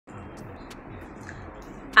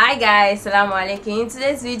Hi guys, Assalamu alaikum. In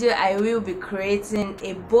today's video I will be creating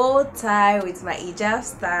a bow tie with my hijab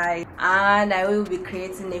style, and I will be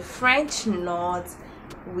creating a French knot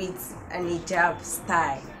with an hijab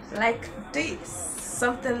style like this,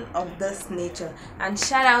 something of this nature. And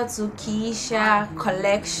shout out to Keisha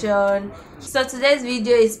Collection. So today's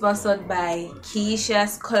video is sponsored by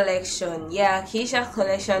Keisha's Collection. Yeah, Keisha's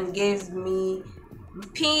Collection gives me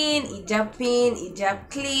hijab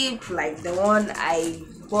clip like the one I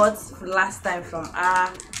bought last time from her.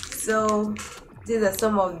 So these are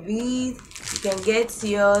some of these. You can get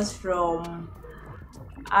yours from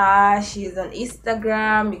her. She's on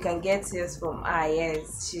Instagram. You can get yours from her.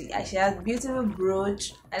 Yes, she has beautiful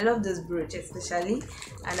brooch. I love this brooch especially,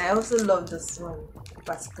 and I also love this one in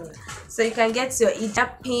particular. So you can get your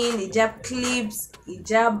hijab pin, hijab clips,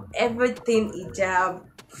 hijab everything hijab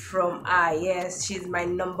from her. Yes, she's my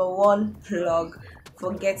 #1 plug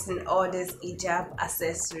for getting all these hijab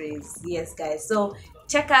accessories. Yes guys, so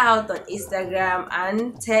check her out on Instagram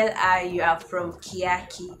and tell her you are from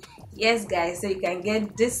Kiaki. Yes guys, so you can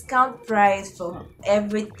get discount price from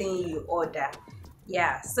everything you order.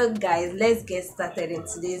 Yeah, so guys, let's get started in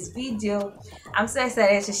today's video. I'm so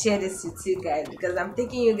excited to share this with you guys because I'm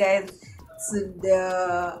taking you guys to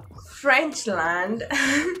the French land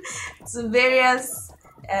to various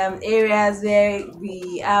areas where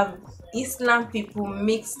we have Islam people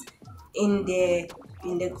mixed in the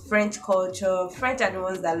French culture. French are the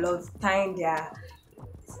ones that love tying their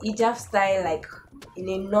hijab style like in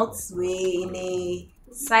a knot way, in a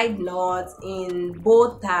side knot, in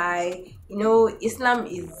bow tie. You know, Islam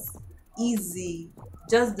is easy,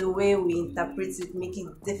 just the way we interpret it make it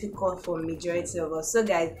difficult for majority of us. So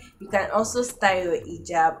guys, you can also style your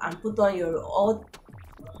hijab and put on your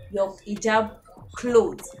hijab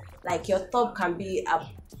clothes. Like your top can be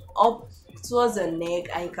up towards your neck,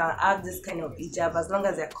 and you can have this kind of hijab as long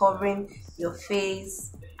as you're covering your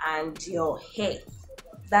face and your hair.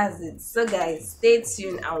 That's it. So guys, stay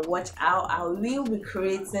tuned and watch how I will be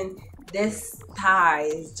creating this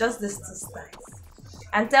styles, just these two styles.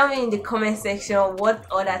 And tell me in the comment section what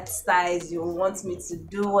other styles you want me to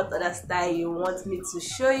do, what other style you want me to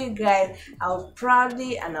show you guys. I'll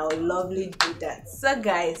proudly and I'll lovely do that. So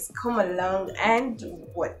guys, come along and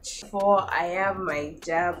watch. For I have my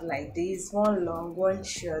hijab like this, one long, one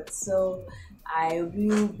short. So I'm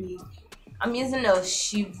using a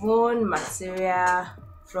chiffon material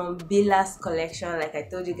from Billa's collection, like I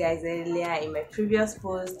told you guys earlier in my previous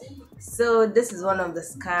post. So this is one of the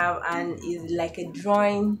scarf and is like a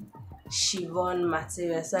drawing chiffon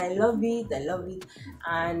material. So I love it.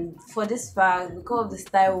 And for this fact, because of the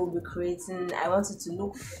style we'll be creating, I want it to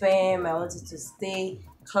look firm. I want it to stay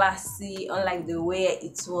classy, unlike the way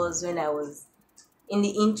it was when I was in the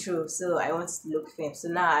intro. So I want it to look firm. So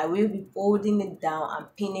now I will be holding it down and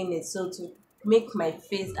pinning it, so to make my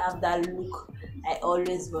face have that look I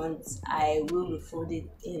always want, I will be folded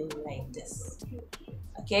in like this.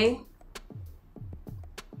 Okay,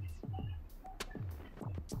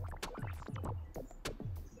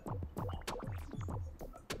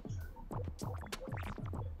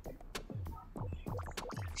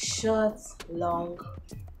 short, long,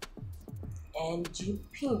 and you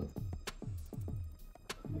pin.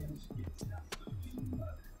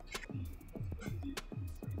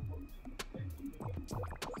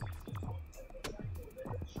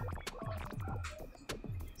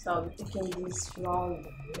 So I'll be taking this round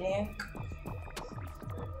the neck,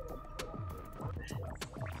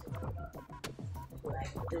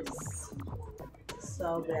 like this. So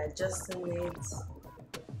I'll be adjusting it.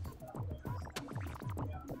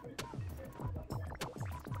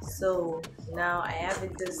 So now I have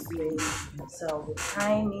it this way. So I'll be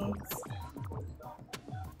tying it.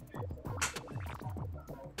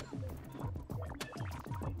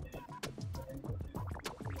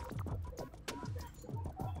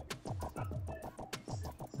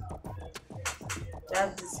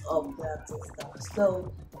 Grab this up, grab this down.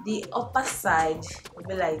 So the upper side will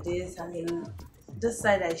be like this, and then this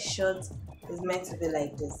side I short is meant to be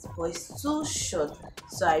like this, but it's too short,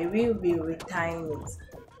 so I will be retying it.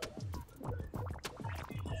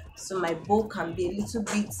 So my bow can be a little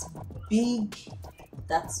bit big,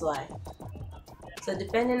 that's why. So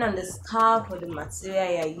depending on the scarf or the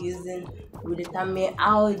material you're using will determine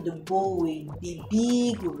how the bow will be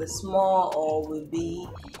big, will be small, or will be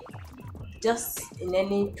just in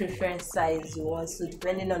any preference size you want. So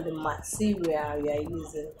depending on the material you are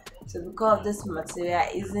using. So because this material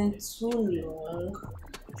isn't too long,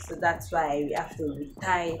 so that's why we have to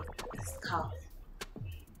retie the scarf.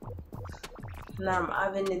 Now I'm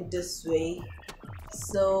having it this way,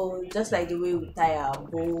 So just like the way we tie our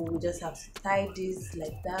bow, we just have to tie this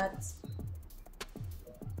like that.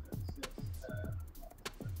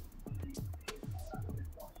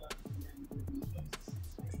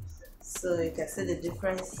 So you can see the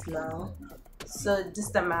difference now. So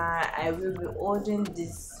this time I will be holding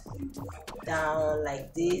this down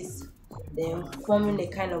like this, then forming a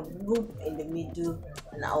kind of loop in the middle,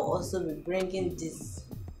 and I'll also be bringing this.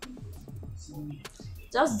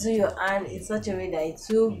 Just do your hand in such a way that it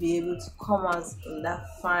will be able to come out in that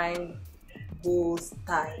fine bow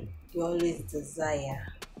style you always desire.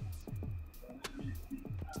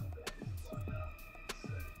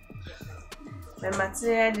 My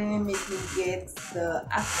material didn't make me get the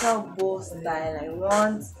actual bow style I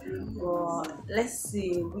want, but let's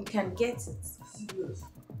see, we can get it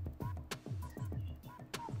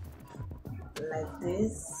like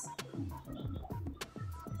this.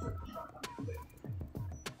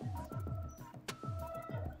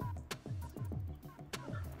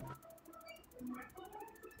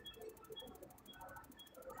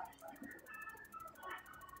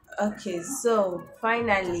 Okay, so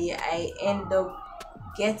finally I end up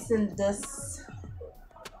getting this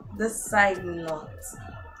side knot.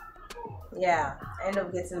 Yeah, I end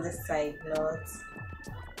up getting this side knot.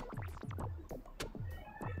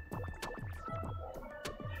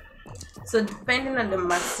 So depending on the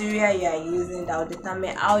material you are using, that will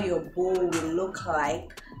determine how your bow will look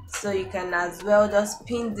like. So you can as well just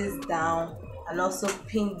pin this down and also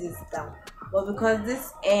pin this down, but because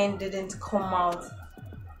this end didn't come out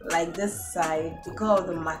like this side because of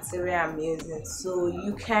the material I'm using, so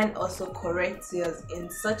you can also correct yours in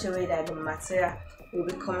such a way that the material will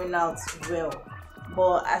be coming out well.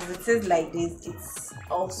 But as it is like this, it's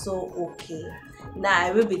also okay. Now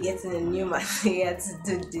I will be getting a new material to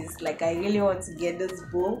do this. Like, I really want to get this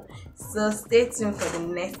bow, so stay tuned for the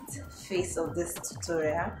next phase of this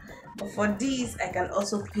tutorial. But for this, I can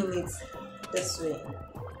also pin it this way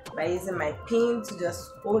by using my pin to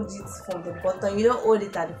just hold it from the bottom. You don't hold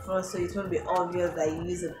it at the front, so it won't be obvious that you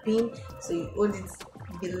use a pin, so you hold it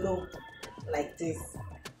below like this,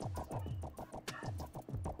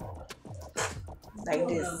 like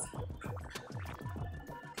this.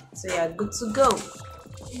 So you are good to go.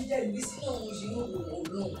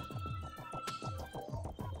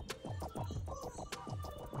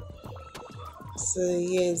 So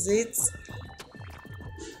here's it.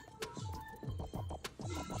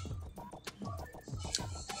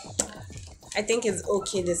 I think it's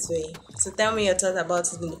okay this way. So tell me your thoughts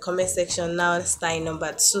about it in the comment section. Now style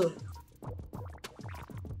number 2.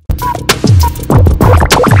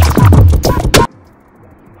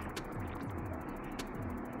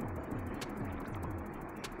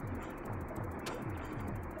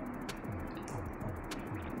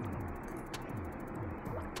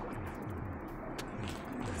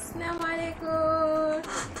 Assalamualaikum.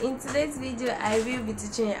 In today's video, I will be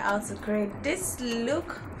teaching you how to create this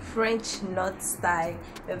look, French knot style,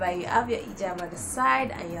 whereby you have your hijab at the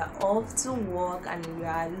side and you're off to work and you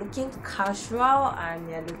are looking casual and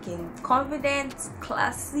you're looking confident,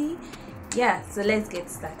 classy. Yeah, so let's get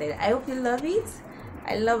started. I hope you love it.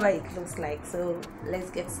 I love how it looks like. So let's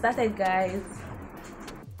get started, guys.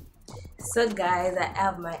 So guys, I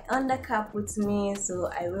have my undercap with me, so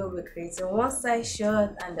I will be creating one side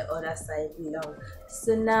short and the other side long.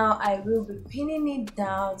 So now I will be pinning it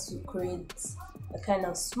down to create a kind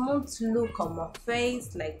of smooth look on my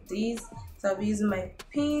face like this. So I'll be using my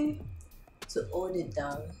pin to hold it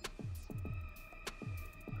down.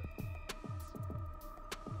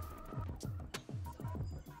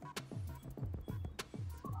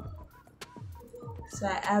 So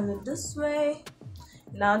I have it this way.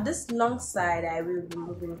 Now this long side I will be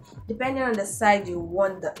moving depending on the side you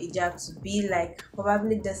want the hijab to be, like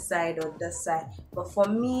probably this side or this side, but for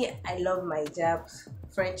me I love my hijab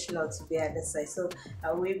French knot to be at this side, so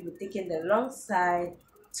I will be taking the long side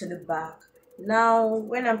to the back. Now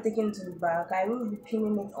when I'm taking it to the back, I will be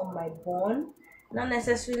pinning it on my bone, not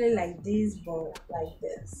necessarily like this but like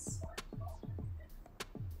this.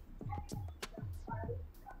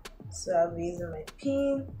 So I'll be using my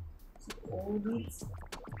pin to hold it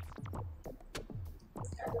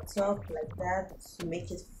at the top like that to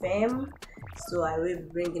make it firm. So I will be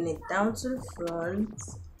bringing it down to the front.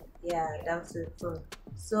 Yeah, down to the front.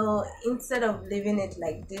 So instead of leaving it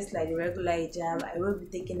like this, like the regular hijab, I will be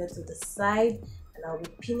taking it to the side and I'll be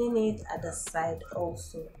pinning it at the side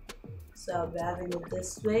also. So I'll be having it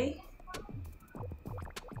this way.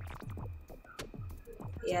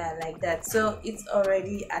 Yeah, like that. So it's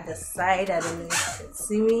already at the side. I don't know if you can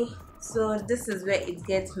see me. So this is where it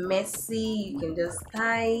gets messy. You can just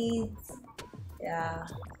tie it. Yeah,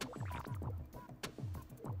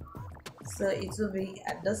 so it will be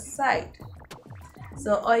at the side.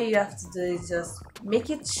 So all you have to do is just make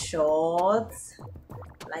it short,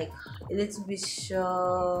 like a little bit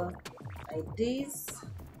short, like this,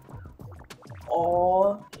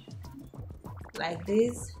 or like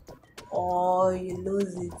this, or you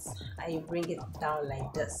lose it and you bring it down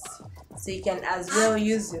like this. So you can as well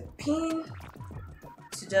use your pin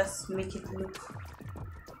to just make it look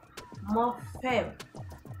more firm,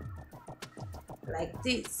 like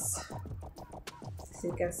this. So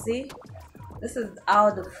you can see this is how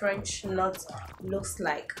the French knot looks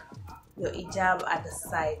like. Your hijab at the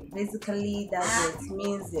side, basically that's what it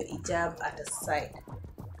means, your hijab at the side.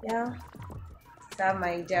 Yeah, have my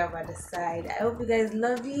hijab at the side. I hope you guys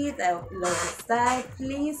love it. I hope you love the style.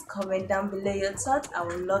 Please comment down below your thoughts. I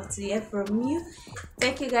would love to hear from you.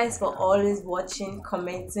 Thank you guys for always watching,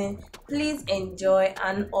 commenting. Please enjoy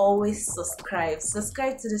and always subscribe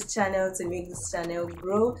to this channel to make this channel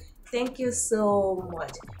grow. Thank you so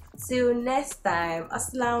much. Till next time.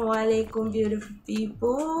 Assalamu alaikum, beautiful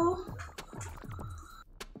people.